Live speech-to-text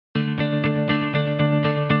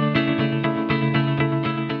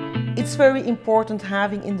it's very important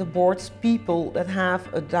having in the boards people that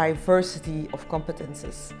have a diversity of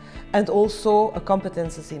competences and also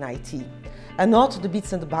competences in IT. And not the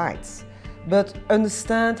bits and the bytes, but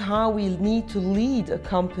understand how we need to lead a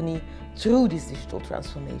company through this digital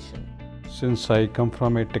transformation. Since I come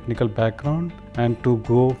from a technical background and to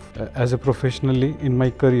go as a professionally in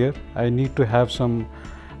my career, I need to have some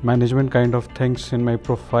management kind of things in my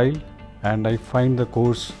profile, and I find the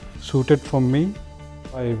course suited for me.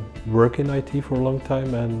 I work in IT for a long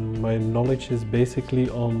time and my knowledge is basically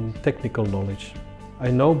on technical knowledge.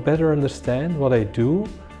 I now better understand what I do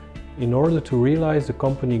in order to realize the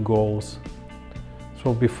company goals.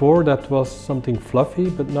 So before that was something fluffy,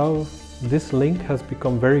 but now this link has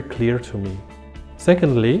become very clear to me.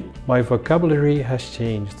 Secondly, my vocabulary has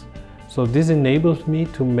changed. So this enables me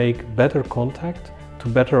to make better contact, to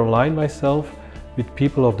better align myself with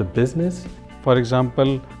people of the business. For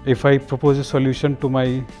example, if I propose a solution to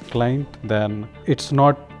my client, then it's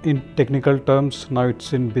not in technical terms, now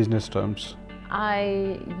it's in business terms.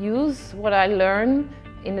 I use what I learn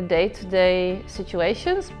in the day-to-day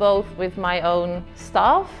situations, both with my own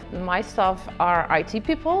staff. My staff are IT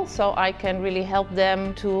people, so I can really help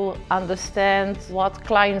them to understand what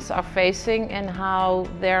clients are facing and how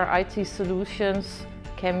their IT solutions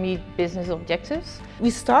can meet business objectives.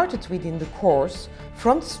 We started within the course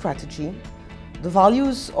from the strategy, the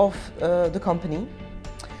values of the company,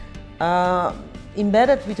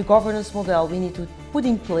 embedded with the governance model we need to put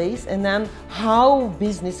in place, and then how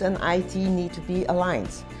business and IT need to be aligned.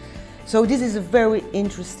 So this is a very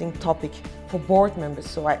interesting topic for board members.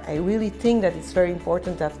 So I really think that it's very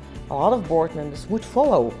important that a lot of board members would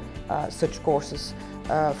follow such courses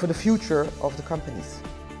for the future of the companies.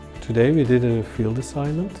 Today we did a field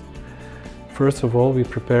assignment. First of all, we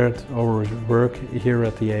prepared our work here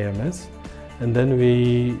at the AMS, and then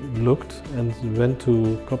we looked and went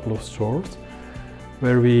to a couple of stores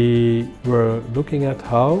where we were looking at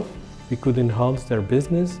how we could enhance their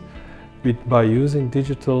business by using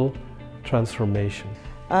digital transformation.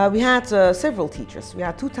 We had several teachers. We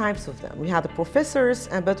had two types of them. We had the professors,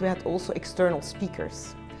 but we had also external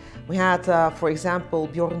speakers. We had, for example,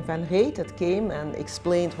 Bjorn van Reet that came and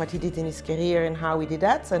explained what he did in his career and how he did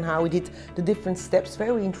that and how he did the different steps.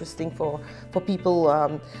 Very interesting for people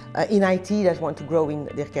in IT that want to grow in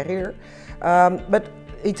their career. But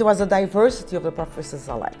it was a diversity of the professors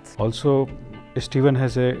I liked. Also, Steven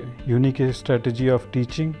has a unique strategy of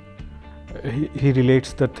teaching. He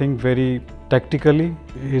relates the thing very tactically.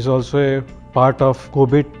 He's also a part of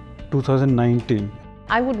COVID 2019.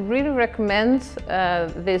 I would really recommend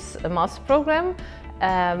this master program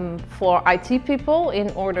for IT people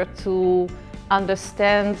in order to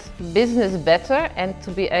understand business better and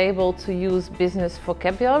to be able to use business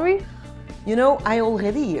vocabulary. You know, I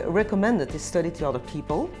already recommended this study to other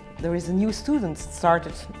people. There is a new student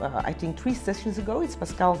started, I think 3 sessions ago. It's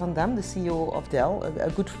Pascal van Dam, the CEO of Dell, a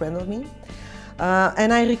good friend of me.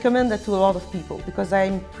 And I recommend that to a lot of people because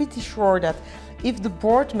I'm pretty sure that if the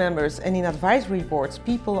board members and in advisory boards,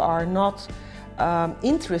 people are not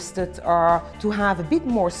interested or to have a bit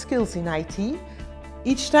more skills in IT,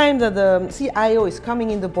 each time that the CIO is coming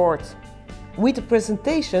in the board with a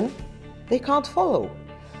presentation, they can't follow.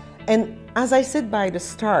 And as I said by the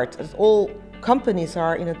start, that all companies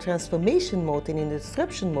are in a transformation mode and in a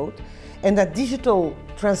disruption mode, and that digital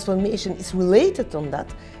transformation is related on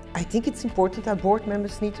that, I think it's important that board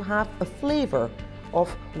members need to have a flavor of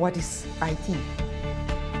what is IT.